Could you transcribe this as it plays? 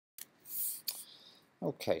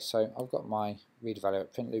Okay, so I've got my read value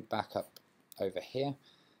print loop back up over here,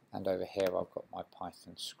 and over here I've got my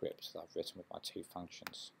Python script that I've written with my two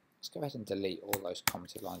functions. Let's go ahead and delete all those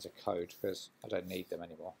commented lines of code because I don't need them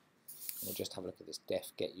anymore. And we'll just have a look at this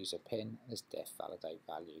def get user pin and this def validate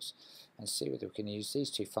values and see whether we can use these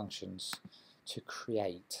two functions to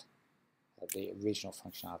create the original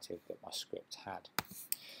functionality that my script had.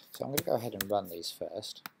 So I'm going to go ahead and run these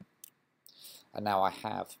first, and now I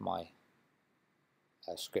have my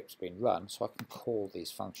script's been run, so I can call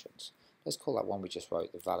these functions. Let's call that one we just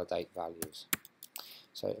wrote, the validate values.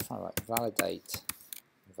 So if I write validate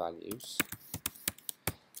values,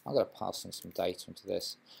 I'm going to pass in some data into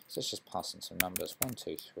this. So let's just pass in some numbers, 1,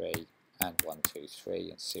 2, 3 and 1, 2, 3,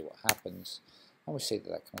 and see what happens. And we see that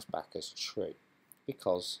that comes back as true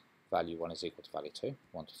because value 1 is equal to value 2,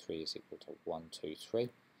 1 to 3 is equal to 1, 2, 3.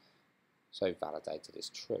 So validated is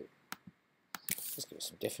true. Let's give it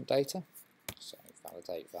some different data. So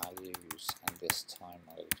validate values, and this time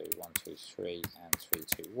I'm going to do 1, 2, 3 and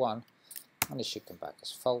 3, 2, 1, and this should come back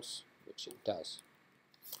as false, which it does.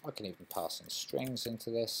 I can even pass in strings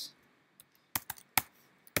into this.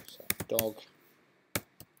 So dog,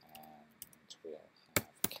 and we'll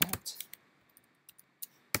have cat.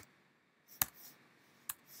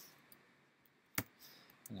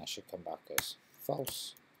 And that should come back as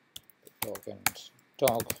false. Dog and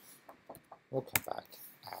dog will come back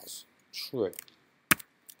as true.